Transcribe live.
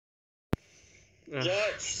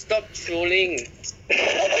George, stop trolling.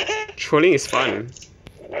 Trolling is fun.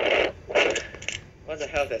 What the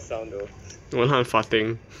hell is that sound though? One hand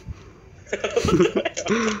farting. What?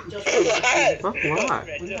 Huh? What?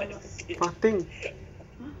 Farting.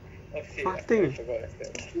 Oh shit, Farting. I forgot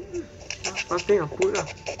that. Farting, I put lah.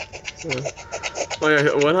 Yeah. Oh yeah,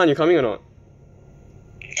 Wenhan, you coming or not?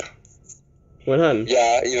 Wenhan?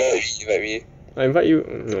 Yeah, invite me. I invite you.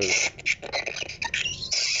 No.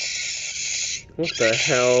 What the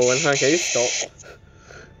hell, Wenhan? Can you stop?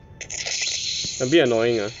 A bit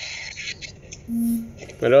annoying, ah.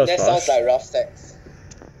 That sounds like rough sex.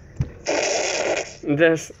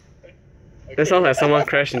 That sounds like someone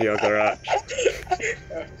crashed into your garage. What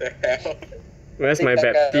the hell? Where's my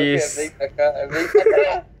Baptiste?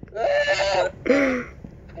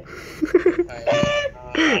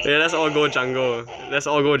 Yeah, let's all go jungle. Let's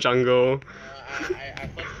all go jungle. I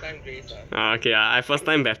first time Grace. Okay, I first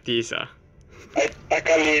time Baptiste. I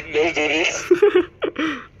can't lead, let's do this.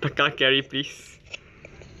 Taka carry, please.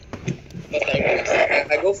 First time Grace.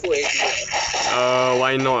 I go full AD.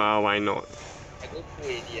 Why not? Why not? I go full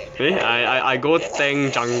AD. I go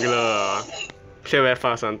tank jungler. Clear very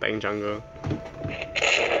fast on tank jungle.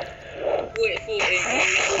 Full AD.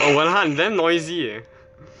 Oh, Wenhan, damn noisy.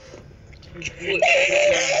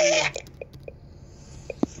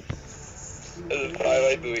 How am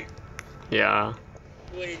I doing? Yeah.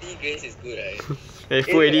 Full AD Grace is good, right? Hey,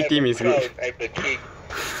 full AD team is good. I'm the king.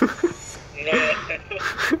 No.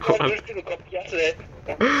 I'm just gonna copy us that.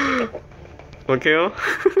 Okay, oh.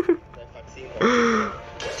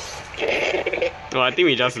 Oh, I think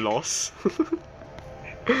we just lost.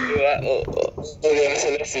 Okay, so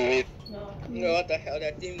let's see it. No, what the hell?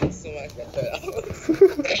 That team looks so much better.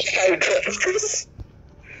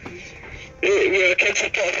 We can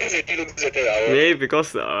check out because the team looks better now. Maybe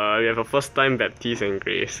because we have a first time Baptiste and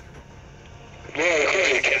Grace. No,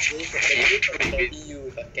 because we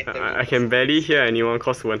can I can barely hear anyone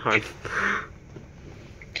cause Wenhan.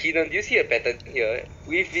 Keenan, do you see a pattern here?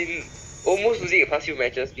 We've been almost losing the past few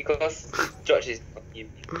matches because George is on team.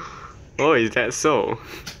 Oh, is that so?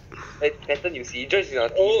 Pattern you see, George is on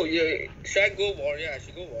team. Oh, yeah. Should I go warrior? I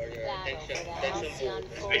should go warrior. Tension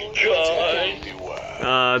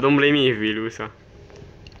God. Don't blame me if we lose.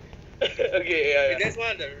 Okay, yeah. That's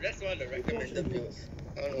one of the recommended builds.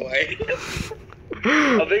 I don't know why.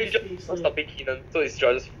 I'm very George for stopping Keenan, so it's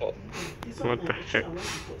George's fault. What the heck?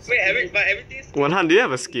 Wait, but everything's... Wenhan, do you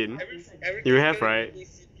have a skin? You have, right?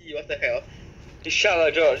 What the hell? You shut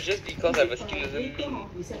up, George. Just because I have a skin doesn't mean...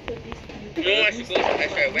 No, I should go to I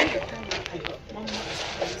went.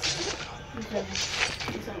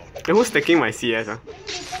 Hey, who's taking my CS? Oh,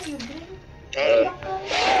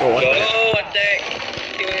 what the heck? Go attack!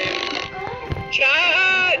 Kill him!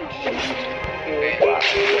 Charge!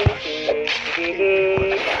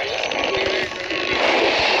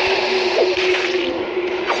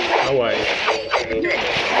 How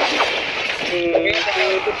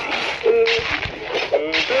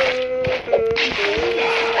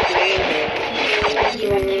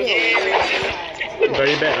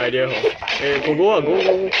Very bad idea, huh? Hey, go.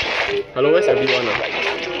 Hello, where's everyone?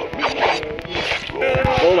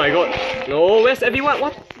 Oh my god. No, where's everyone?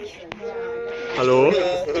 What? Hello?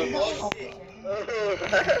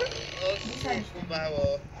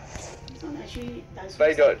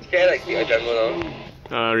 Bye, George. Can I kill a jungle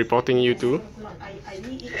now? Reporting you too.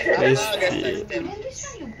 Let's see.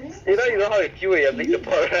 You know how it feels when you're playing the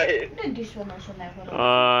pot, right?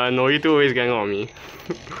 No, you two always gang on me.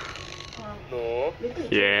 No.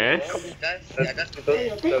 Yes. That's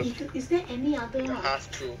because Is there any other? pass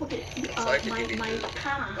through. Okay, my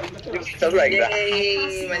car. Sounds like that.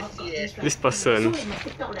 Yay, my CS. This person. So you must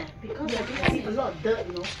take out that because I see a lot of dirt,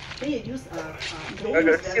 you know. Then you use You?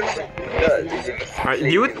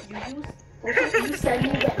 you use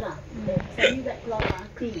semi-wet lah. Semi-wet cloth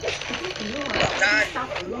clean.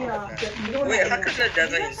 Wait, how come that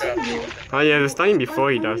doesn't interrupt? You have to stun him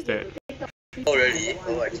before he does that. Oh really?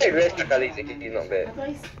 Oh, I check rest the color is actually not bad.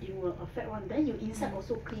 Otherwise, it will affect one. Then you inside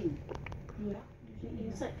also clean.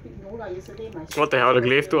 Inside, no lah. Yesterday my. What the hell? The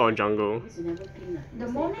glaive to our jungle.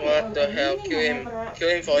 What the hell? Kill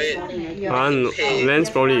him for it. Lance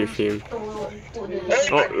probably with him. Oh.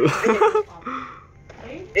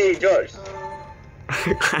 Hey George.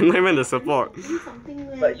 I'm not even the support.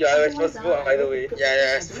 But you are responsible either way.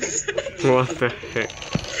 Yeah. What the heck?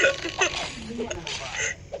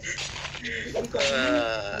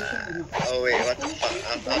 Oh wait, what the fuck?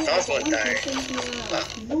 I was gonna die.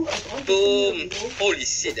 Boom! Holy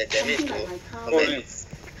shit, that damage though. Holy.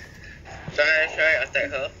 Should I attack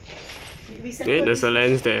her? Okay, there's a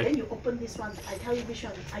lens there. Then you open this one. I tell you which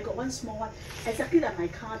one. I got one small one, exactly like my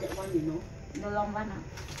car. That one, you know. The long one.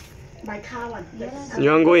 My car one. You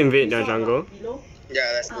want to go invade their jungle? Below.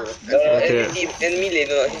 Yeah, let's go. Okay. Enemy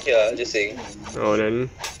laner not here, just saying. Oh, then.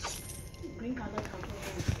 Green color cover.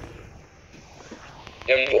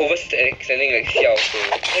 I'm overextending like xiao, so.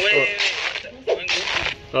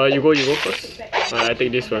 Oh, wait. You go first. I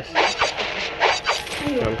take this first.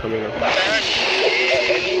 Yeah, I'm coming up.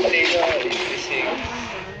 Enemy laner is missing.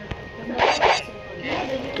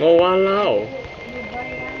 Oh, walao.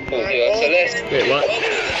 Oh, here, Celeste. Wait, what?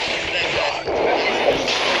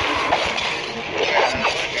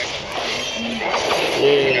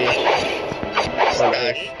 Yay. Oh,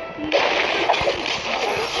 nice.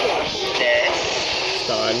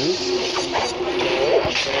 Stun.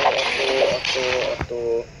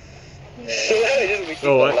 Auto.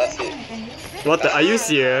 Oh, what? What the? Are you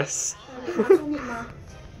serious?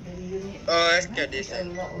 Oh, let's get this.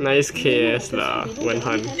 Nice KS lah,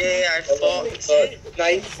 Wenhan. Yeah, I fought.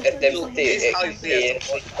 Nice attempt This is how you play.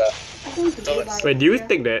 Wait, do you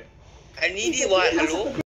take that? I need it, what?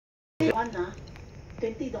 Hello?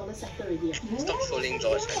 $20 sector already. Stop trolling,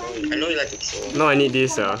 George. I know you like to troll. No, I need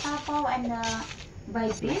this. Tapao and buy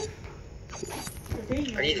beef.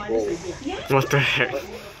 I need to go. What the heck?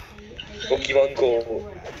 Pokemon Go.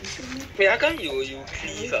 Wait, how come you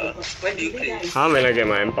freeze? When do you play? How am I gonna get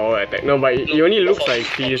my empower attack? No, but it only looks like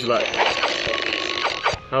freeze, but.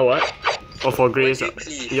 Huh, what? Oh, for Grace.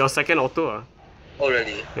 Your second auto. Oh,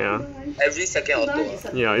 really? Yeah. Every second auto.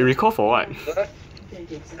 Yeah, you recall for what?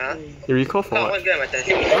 Huh? You recall for I want what? to get my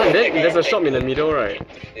attention. Ah, there's a shop in the middle, right?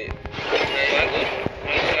 Yeah,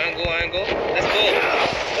 you wanna go? Let's go.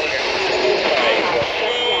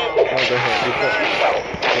 What the heck?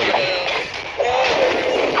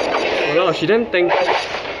 Oh no, she didn't tank.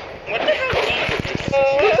 What the hell?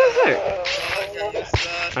 What the heck?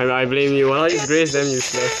 I blame you. Well, this Grace damn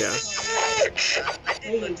useless, yeah. I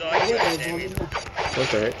did enjoy your damage.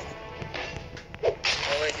 That's alright. Oh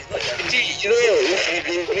wait, she's not young. You know, if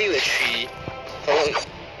we bring the tree, someone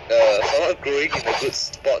growing in a good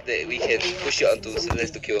spot that we can push it onto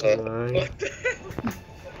Celeste to kill her. Nice.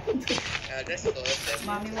 Yeah, that's the worst.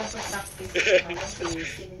 Mommy wants to stop this.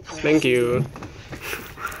 Thank you.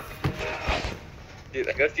 Dude,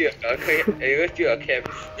 I got steal a camp.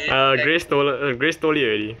 Grace stole it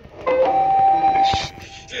already.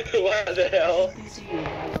 What the hell?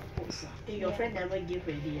 Your friend never give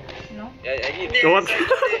already. No? Yeah, I need What?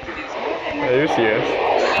 Are you serious?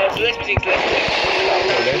 Let's pick. Oh,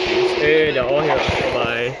 that's nice. Hey, they're all here.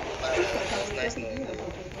 Bye. That's nice knowing.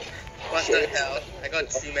 What the hell? I got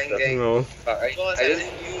 3-man gang. No. I just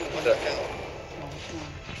What the hell?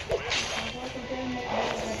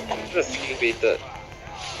 just being baited.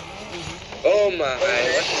 Oh my,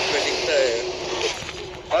 what is predicted?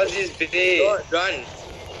 How's this bait? Run!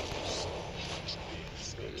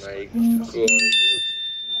 Oh my god.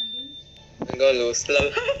 I'm gonna lose slow.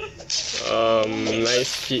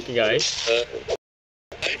 Nice hit, guys.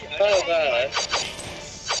 Oh god.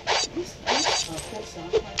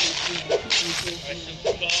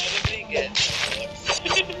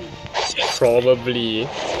 Probably. Yeah, I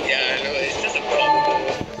know, it's just a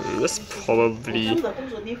problem. That's probably.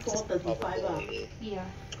 Yeah.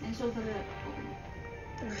 And so for the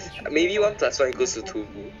Maybe 1 + 1 = 2.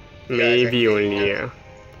 Maybe only, yeah.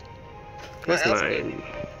 What's What else my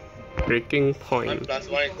breaking 1 point? +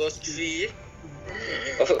 1 = 3.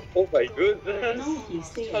 Oh my goodness. No, he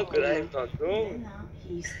stayed How at could I home. have not known? Then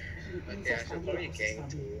he Okay, I should probably gang study.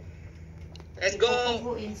 too. Let's if go! Popo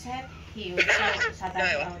go inside, he will study Yeah, what the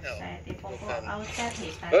hell? outside. If Popo outside,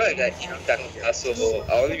 he study Well, like, inside. so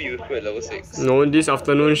I'll only be recruit at level 6. No, this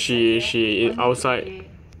afternoon she outside.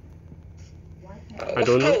 I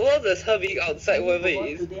don't know. What does her being outside, whatever it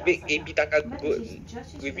is, make AP Taka good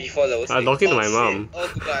with before level 6? I'm talking to my mom. Oh,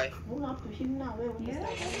 goodbye. Hold up to him now. Where was that?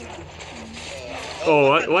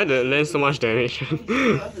 Oh, why the lens so much damage? Yeah,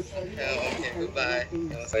 okay, goodbye. Oh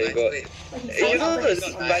my god. You know the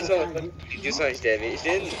nice one reduce so much damage,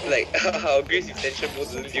 then like how Grace extension mode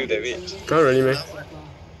doesn't deal damage. Can't really, man.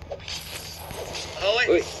 Oh, wait.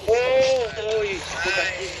 Wait, you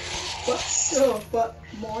But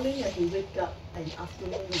morning when he wake up and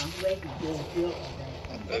afternoon where he go here or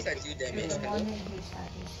there. Of course I do damage. In the Hello. morning, he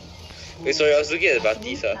study. Wait, sorry, I was looking at the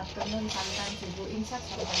Baptiste. Afternoon, sometimes he go inside,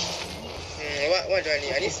 sometimes What do I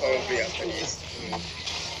need? I need strawberry after this.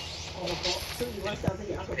 So you want something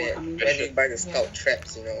you ask about Okay, coming then you buy the scout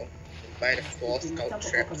traps, you know. Buy the 4 scout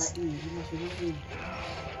traps.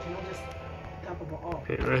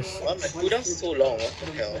 Okay, rest. Why my cooldown so long? What the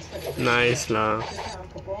hell? Nice lah.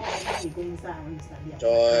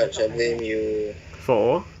 George, I blame you.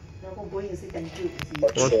 For? For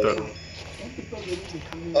What the? trolling.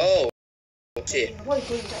 Oh, shit. Oh,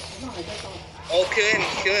 kill him,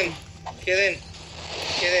 kill him, kill him,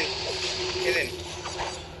 kill him, kill him.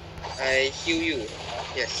 I heal you.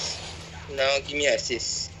 Yes. Now give me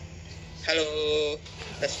assist. Hello.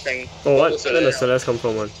 Let's bang. Oh, what? Where does Celeste come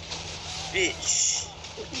from, man? Bitch.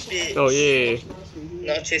 Bitch. Oh, yeah.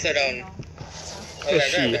 Now chase her down. Oh, Where's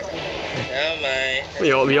she? Never mind.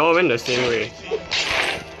 We all went the same way.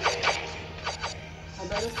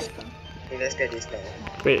 Okay, let's get this now.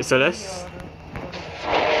 Wait, Celeste?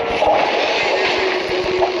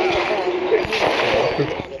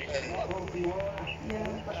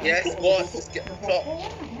 Yes, boss. Let's get the plot.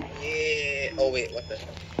 Yeah. Oh, wait, what the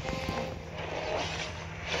hell?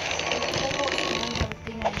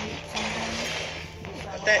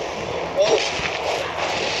 Attack. Oh.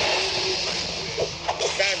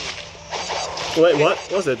 Done. Wait, what?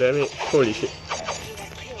 What's the damage? Holy shit.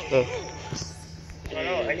 Oh. Oh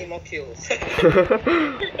no, I need more kills.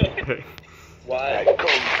 Why?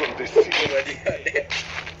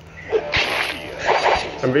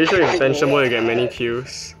 I'm pretty sure if Tensionable you get many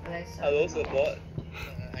kills. Hello, support.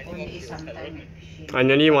 I need more kills. I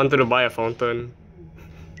nearly wanted to buy a fountain.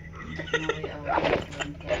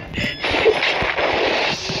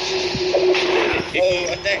 Oh,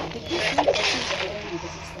 attack.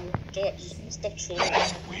 George, stop trolling.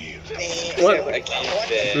 What? I can't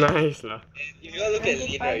bear. Nice lah. If you all look at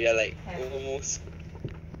Lin, right, we are like almost.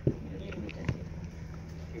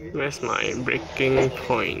 Where's my breaking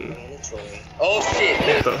point? Oh shit!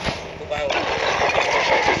 What the? Goodbye.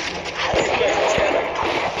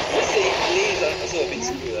 Just saying, Lin is also a bit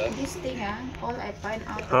screwed. This thing, all I find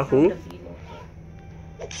out Huh, who?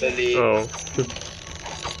 The Lin. Oh.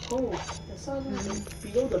 Oh, the sun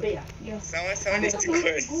below the bed. Someone needs to go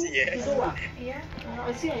and see it. Below yeah.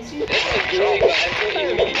 I see. That's not true, but I'm so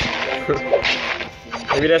immediate.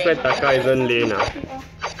 Maybe that's why Taka isn't lane ah.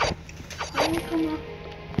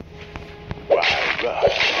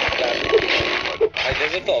 I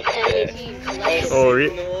never thought of that. Oh,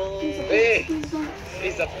 really? No. Hey!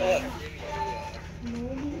 It's a pot.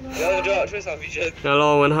 Yo, George, where's our vision? Yeah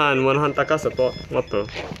lor, Wenhan Taka support. What the?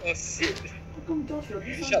 Oh shit.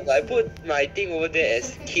 Shut up, I put my thing over there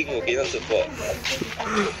as king, okay, not support.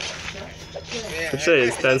 I'm sure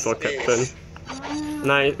it stands for captain.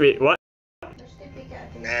 Nice. Wait, what?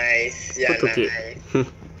 Nice. Yeah, Who took it? nice.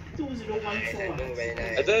 Nice, I know, very I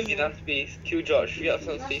nice. don't have enough space. Kill George, free up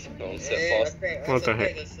some space for myself first. What the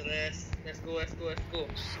heck? Let's go.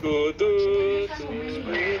 Go do.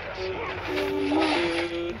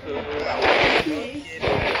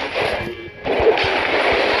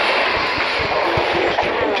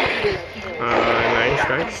 Nice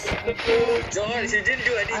guys. George, you didn't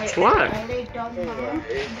do anything. What? I lay down now, and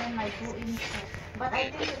then I go inside. But I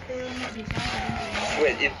think it will not be fine.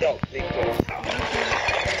 Wait, it's dog thing.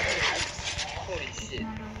 Holy shit.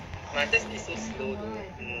 My test is so slow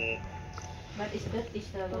though. But it's the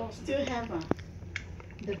Still have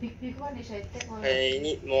the big one is I take all. I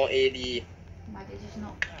need more AD. But this is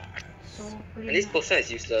not so clean. And this potion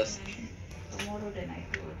is useless. Tomorrow then I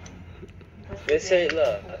do it. Let's say it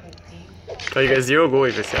lah. Oh, you get 0 gold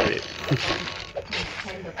if you sell it.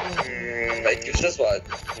 Like useless what?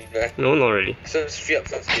 No, not really. So just free up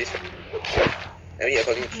some space. I mean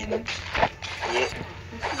according to Kino. Yeah.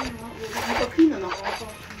 You got clean or not?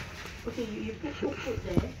 Okay, you put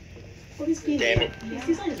there. Oh, this clean. Damn it.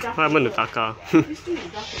 This one is dark. What happened to Taka? This thing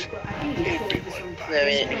is dark paper. I think you show this one.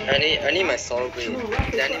 I need my sorrow blade.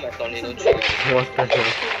 Then I need my tornado trigger. What the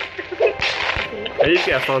hell? At least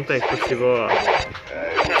get a fountain and crucible ah.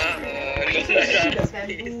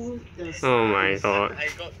 Oh my god. I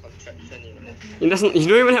got contraption, you know. You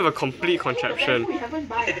don't even have a complete contraption. We haven't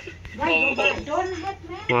buy. Why don't buy? Don't have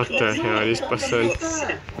man. What the hell, this person.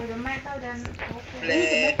 For the metal then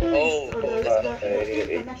Play. Oh, The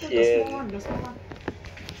small one.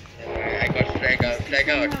 I got flag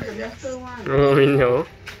out. The metal one. Oh, we know.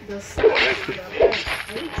 The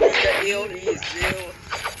AoE is real.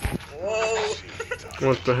 Whoa.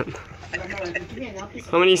 What the heck?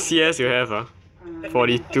 How many CS you have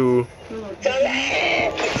 42. What the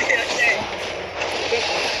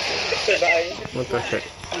heck?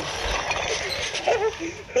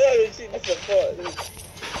 Holy shit, this support.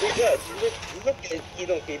 Look at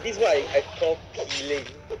Kino, okay, this is what I call peeling.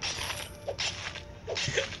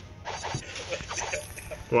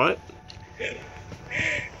 What?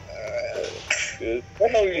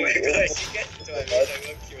 That's how we Oh my god, she gets to my face, I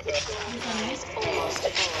won't kill her.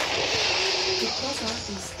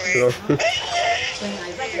 Hello. When I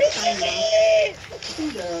write that time, I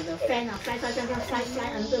think the fan fly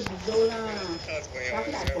under below lah.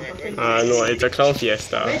 After that I forgot. No, it's a clown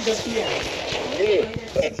fiesta. Very dirty ah. Dude,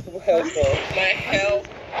 that's too helpful. My health.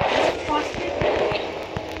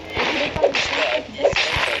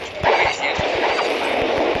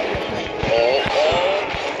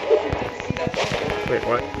 Wait,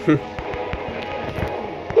 what?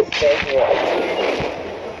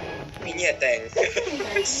 Mini attack.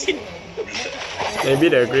 Maybe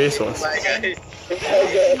the grace was. Bye guys.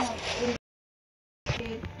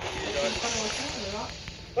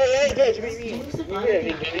 Oh yeah, George, me. You have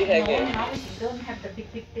been really hanging. Now you don't have the big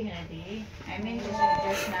thing already. I mean,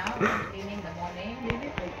 just now, cleaning the morning.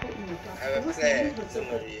 I have a plan.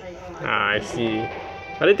 Don't worry. I see.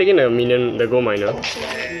 Are they taking the gold miner?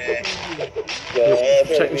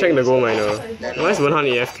 Check the gold miner. Why is Wenhan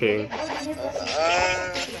AFK?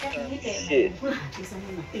 Shit.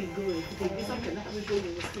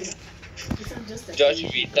 George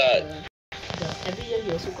retard. Every year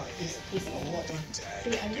you also got this award one.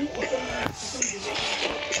 See, I think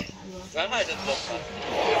Somehow I just lost one.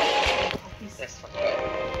 That's fucked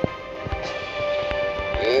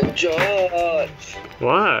up. George.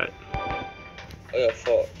 What? Oh, your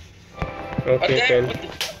fault. Okay, then.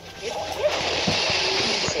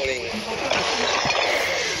 Trolling.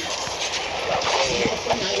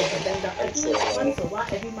 once a while,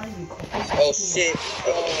 every month you compete. Oh shit.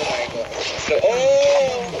 Oh my god. So,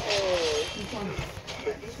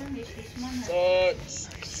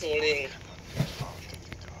 trolling.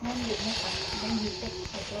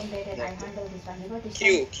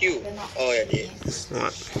 Q. Oh yeah, yeah.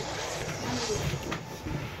 What?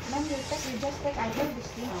 When you take, you just take. I have this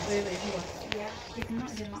thing. Wait, who was that? Yeah. If not,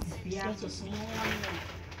 they're not. Yeah. That's a small one.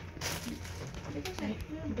 Because you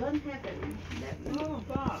don't have that. Oh,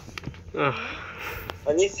 God. I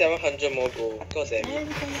need 700 more gold. God damn it.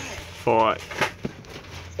 For what?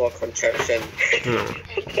 For contraption. No.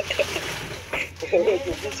 To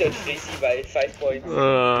push your Tracy by 5 points.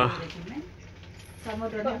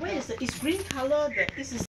 But where is it's green color?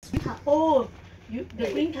 This is green color. Oh, the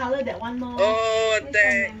green color, that one more. Oh,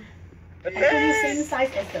 dang. Actually, same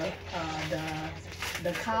size as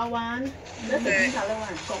the car one. That's the green color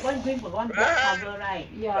one. Got one green, got one black cover, right?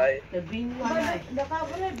 Yeah. The green one, right? The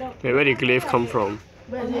cover, Wait, where did glaive come from?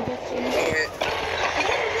 Where they just change. Oh, wait.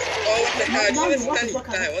 Oh, what the hell? I Now just you watch understand what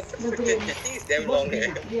color? what the frick? That thing is damn long, eh?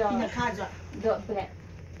 In the Yeah. car, is what? The black.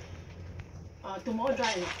 Tomorrow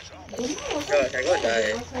drive. Gosh, I go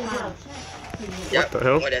die. Yep. What the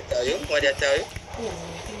hell? What did I tell you?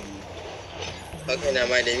 Okay, never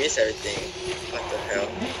mind. They miss everything. What the hell?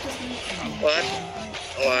 What?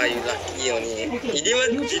 Wow, you lucky only. You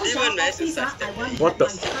didn't even manage to touch that. What the?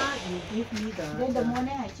 You give me Then the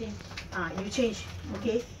morning I change. you change,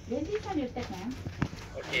 okay? Then this one you take, man.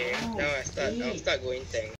 Okay, now I'll start going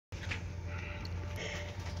tank.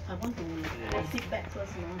 I want to sit back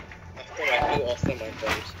first now. After my 2 awesome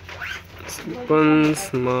items.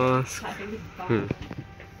 Sequence mask.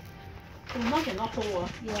 Now cannot hold.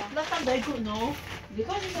 Yeah. Last time very good, no?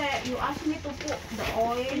 Because you asked me to put the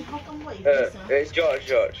oil. How come what is this? It's George.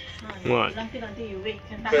 What? Until you wait.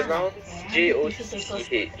 Pronounced Joch. Because you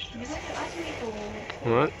asked me to put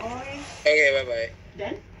What? oil. Okay, bye bye.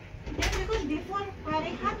 Then? Then because before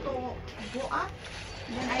very hard to go up.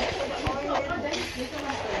 Then I put the oil. Then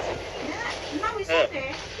now it's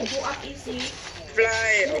okay. Go up easy.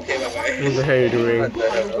 Fly! Okay, bye bye. What the hell are you doing? What the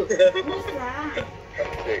hell? Yes lah.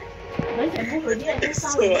 When can move already, I just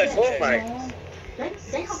sound So much. already. Oh my. Then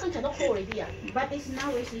how come cannot hold already? But it's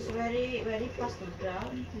now it's very fast to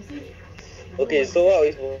ground. You see? Okay, so what are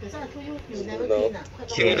we supposed That's why I told you, you never No. clean. Quite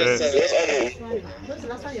Kill long. the Yeah. server. When's the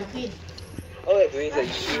last time you clean? All we're doing is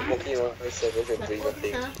like keep walking around the servers and doing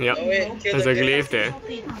nothing. Yep. Oh wait, kill There's the a glaive there.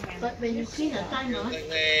 Clean. But when you clean the time,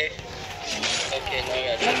 Okay, now we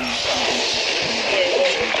are done.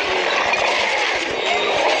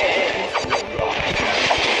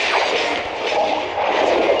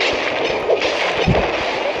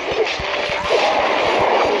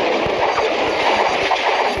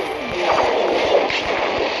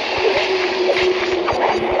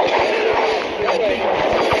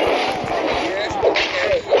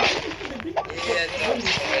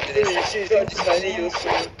 George is finally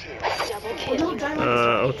useful.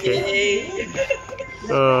 Okay.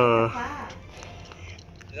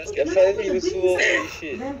 You're finally useful. Holy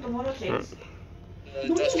shit. Then tomorrow change.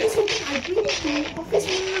 no, Just it's okay. I bring it to office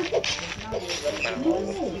now. No,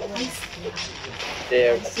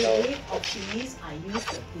 There, I save of cheese, I use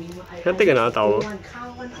the green one. Can I take another towel? One car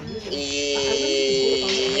one, I use the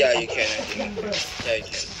Yeah, you can. I think. first. Yeah, you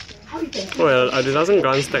can. Well, it doesn't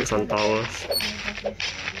grant stacks on towers.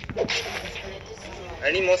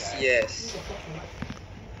 I need more CS.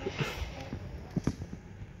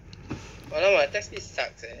 Oh no, my attack speed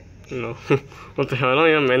sucks No. What the hell? I'm not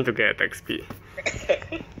even meant to get attack speed.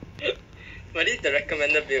 But this is the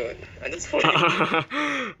recommended build. I'm just following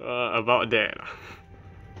you. About that.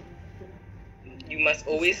 You must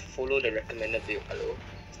always follow the recommended build, hello?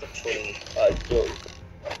 Stop trolling. Joke.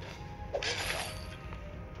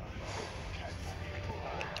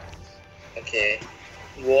 Okay.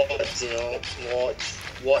 Wards,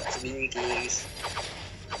 wards win games.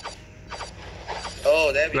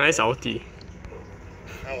 Oh, there we Nice go. ulti.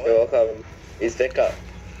 Oh, You're what? welcome. It's backup.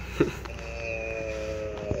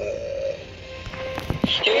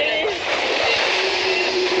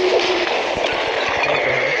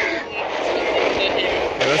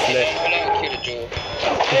 What's that? Kill the Joe.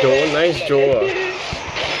 Joe, nice Joe.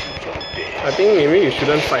 I think maybe we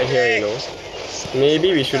shouldn't fight here, you know.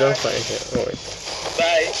 Maybe we shouldn't fight here. Oh wait.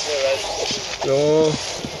 Bye. No.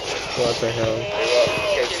 What the hell?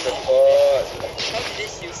 How did they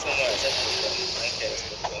heal so much? That's broken.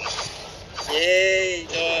 Yay,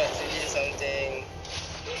 George, you did something.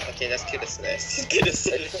 Okay, let's kill the slash. Let's kill the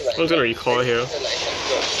slash. I'm gonna recall here. Not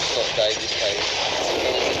die this time.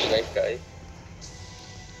 He's such a nice guy.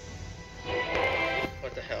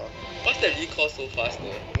 What the hell? What's the recall so fast though?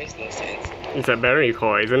 It makes no sense. It's a better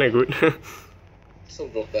recall, isn't it good? So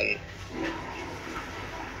broken.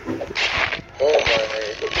 Oh my.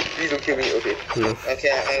 Please don't kill me. Okay. No.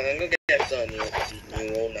 Okay, I'm gonna get after a new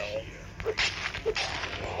role now.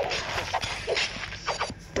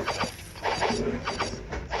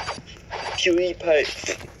 QE pipe.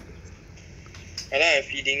 I know I'm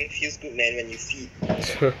feeding. Feels good, man, when you feed. Then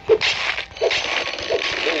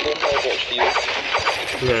you know how God feels.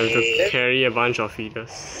 Yeah, to carry a bunch of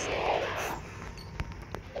feeders.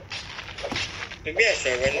 Maybe I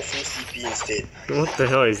should run full CP instead. What the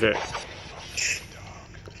hell is that?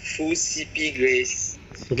 Full CP Grace.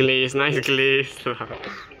 Glaze, nice glaze.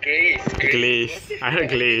 Grace. Glaze. I heard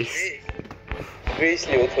glaze. Grace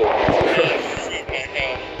Lyoto. Oh shit, my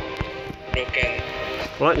health. Broken.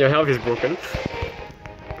 What? Your health is broken?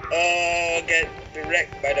 Oh, get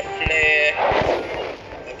wrecked by the flare.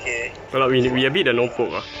 Okay. Well, we a bit the no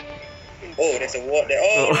poke. Oh, there's a ward there.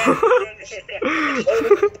 Oh,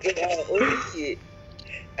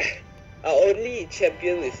 Our only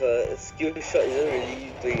champion with a skill shot isn't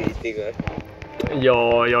really doing anything.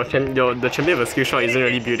 The champion with a skill shot isn't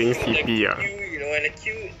really building CP. You know, and the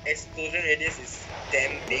Q explosion radius is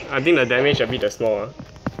damn big. I think the damage a bit small.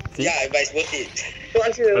 See? Yeah, but it's worth it.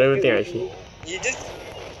 I don't even think I see. You just...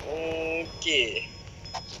 Okay.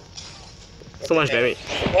 So much damage.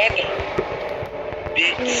 What the...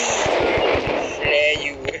 Bitch. Flare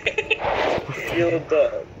you. Yo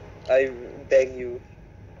dog, I bang you.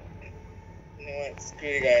 You know what? Screw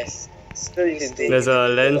you guys. So you can take There's a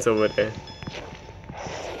lens over there.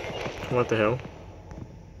 What the hell?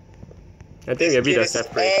 I think we're a bit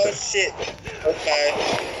separate. Oh shit. Okay.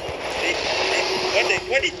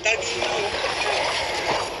 What did Tuggy do?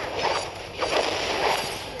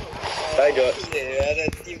 Bye George. Yeah,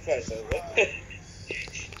 the team fight is over.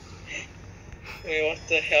 Wait, what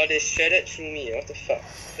the hell? They shredded through me. What the fuck?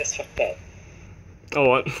 That's fucked up. Oh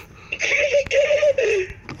what?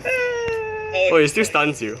 Oh, it still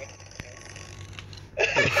stuns you.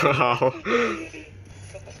 Wow.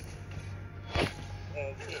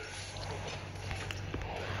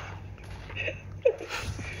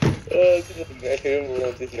 Oh, I couldn't move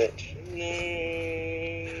on this match. No.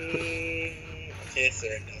 Okay,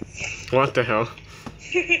 surrender. What the hell?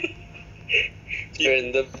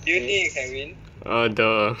 Random. Do you think you can win?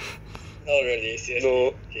 The... Oh really? Seriously?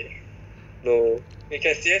 No. Okay. No. You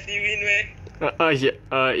can seriously win, man?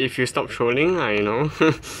 yeah, if you stop trolling, I know.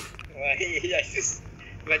 Why?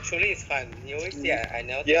 But trolling is fun. You always say I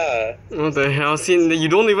never. Yeah. What the hell? Since you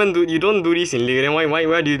don't do this in league, then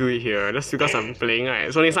why do you do it here? That's because I'm playing,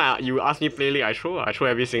 right? So next time you ask me play league, I throw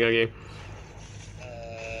every single game.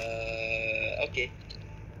 Okay.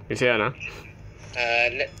 You say that, nah?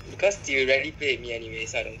 Because you rarely play with me anyway,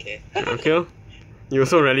 so I don't care. Okay, lor. You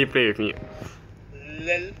also rarely play with me.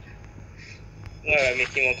 Lol. Why am I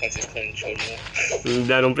making more consistent troll more?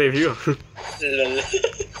 Then I don't play with you. Lol.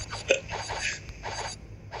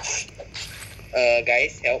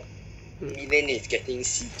 Guys, help. Mid lane is getting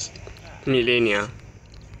sieged. Mid lane, yeah.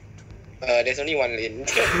 There's only one lane.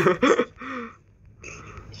 If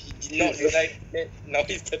you did not realize that, now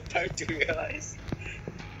is the time to realize.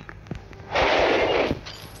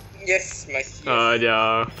 Yes, my CS. They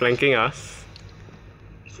are flanking us.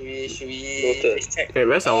 Should we Noted. check? Wait,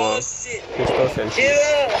 where's our Oh shit! crystal sentry?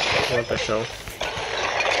 Killer! What the hell?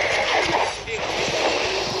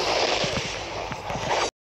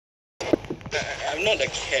 I'm not the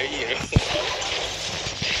carry, you know.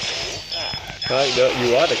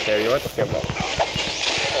 You are the carry, what are you talking about?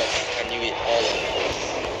 Oh, I knew it all along.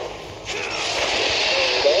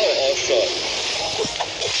 All shot.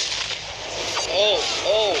 Oh!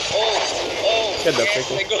 Get the yes,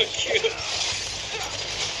 freaking- I got killed.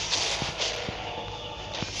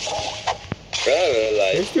 Bro, Can you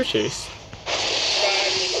like, still chase?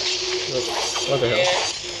 What the hell?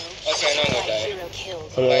 Yes. Okay, now I'm gonna die.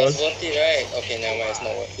 Come But on. it's worth it, right? Okay, never mind, it's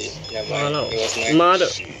not worth it. Never mind. No. It was nice. Mother!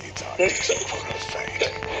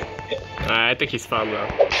 I take his farm now.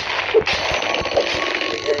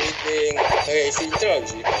 Everything. Okay, see, you throw out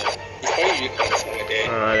G. He's probably recon somewhere there.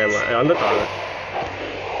 Never mind. On the toilet.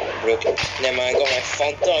 Broken. Never mind, I got my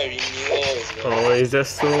fountain of renewal as well. Oh, is that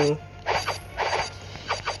so?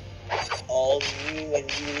 All new and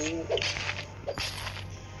new.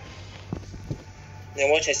 Then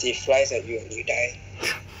watch as he flies at you and you die.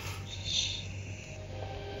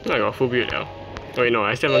 I got full build now. Oh wait, no,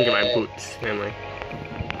 I still haven't get my boots. Never mind.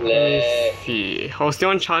 Let me see.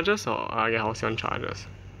 Halcyon charges or I get Halcyon charges?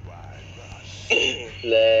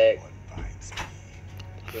 lag.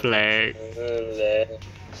 Flag. Lag.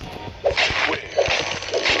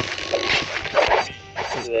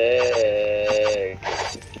 Lag.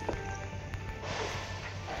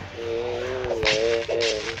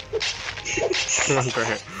 What the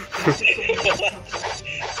heck?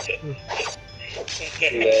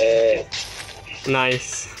 Lag.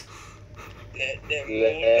 Nice. Let them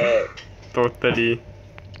Lag. Totally.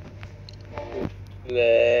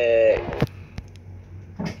 Lag.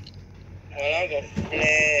 Well, I got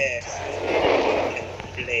flare.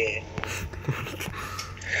 Flare.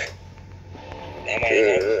 Never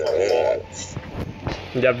mind,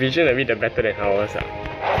 Their vision a bit better than ours. there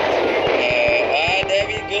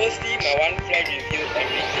we go, Steve. My one flag revealed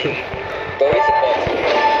everything. Always support.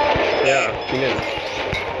 Yeah, Keenan.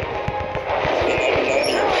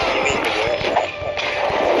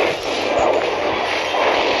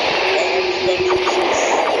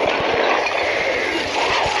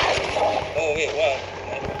 Oh wait, what?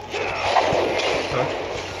 Huh?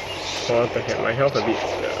 What the heck? My health a bit.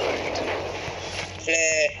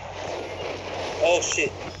 Flare. Oh shit.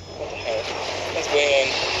 What the hell? What's going on?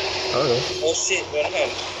 I don't know. Oh shit, what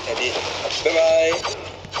happened? I did. Bye bye.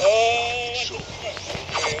 Oh, what the fuck?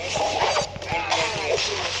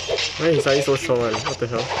 Why is he so strong? Man? What the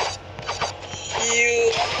hell?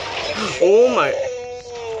 Heal. Oh my.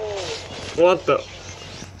 What the?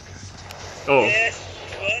 Oh. Yes.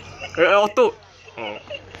 What? Auto. Oh.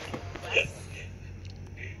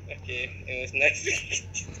 Okay, it was nice.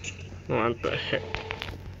 What the heck?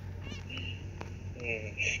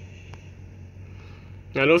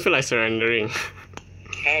 I don't feel like surrendering.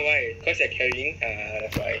 Why? Because you're carrying?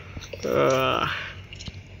 That's why.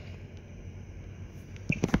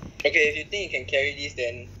 Okay, if you think you can carry this,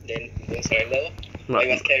 then don't surrender. But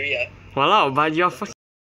you must carry, Walao, but you're fucking.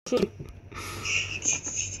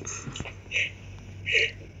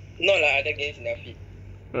 Not like other games in our feet.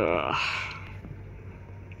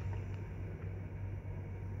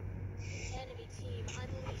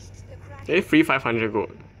 Hey, free 500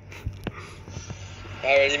 gold.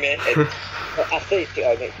 Really, man? After you take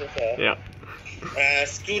our maximum, Yeah.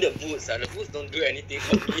 Screw the boots. The boots don't do anything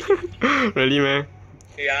for me. Really, man?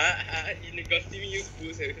 Yeah, you got see me use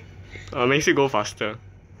boots. Makes you go faster.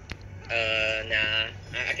 Nah.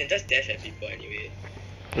 I can just dash at people anyway.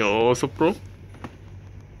 Yo, so pro?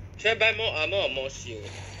 Should I buy more armor or more shield?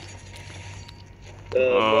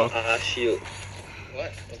 more shield.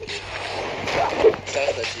 What? Okay.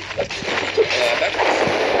 Sounds legit. Back.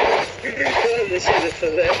 The shield is so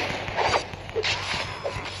left.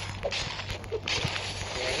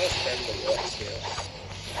 I'm gonna spam the watch here.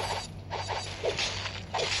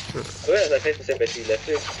 Well, like 5% battery left,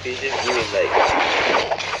 so finish this game in like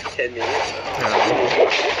 10 minutes.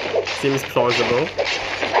 Yeah. Seems plausible.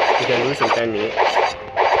 You can do this in 10 minutes.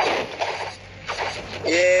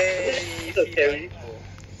 Yay! So carry.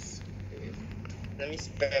 Let me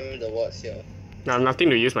spam the watch here. I have nothing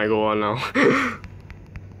to use my gold on now.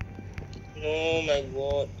 No, my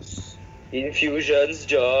watch. Infusions,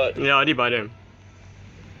 George. Yeah, I already buy them.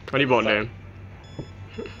 I already bought them.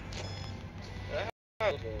 What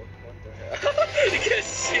the hell? You can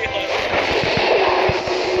see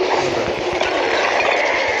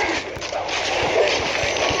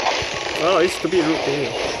Oh, it's stupid root thing.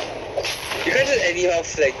 You can't just anyhow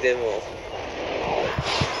flag them off.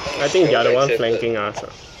 I think they are the one flanking us.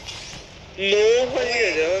 No, what do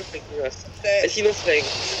you do? Thinking us. I see no strength.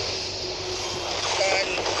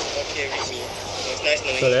 Okay, read me. It was nice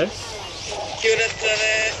knowing you. Celeste? Kill the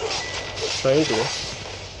Celeste! Trying to.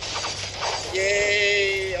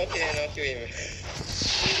 Yay! Okay, now kill him.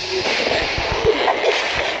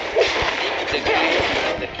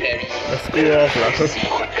 The carry. Screw off lah.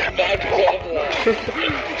 Back off lah.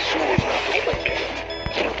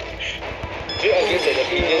 Very obvious that the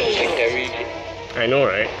minion is the carry. I know,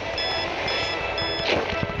 right?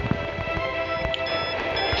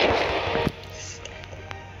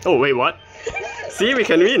 Oh wait, what? See, we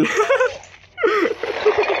can win.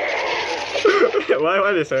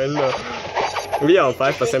 Why they surrender? We are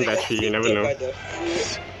 5% battery. You never know.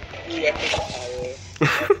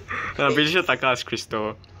 I'm pretty sure Taka is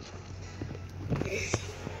Crystal.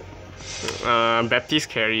 Baptiste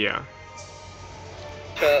carry, yeah.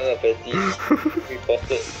 Shut up, Baptiste.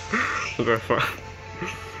 Reported. The fuck?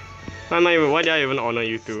 Why did I even honor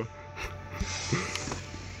you two?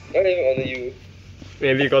 I don't even honor you.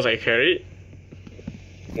 Maybe because I carried?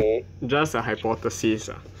 No. Just a hypothesis.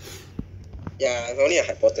 Yeah, it's only a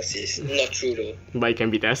hypothesis. Not true though. But it can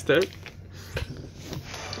be tested.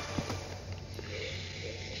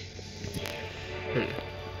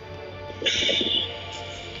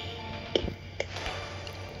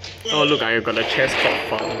 Oh look, I got a chest called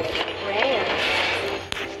farm.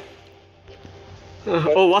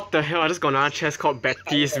 Oh what the hell, I just got another chest called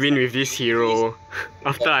Baptiste win with this hero.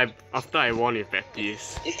 After I won with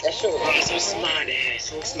Baptiste. It's actually so smart,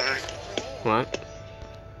 so smart. What?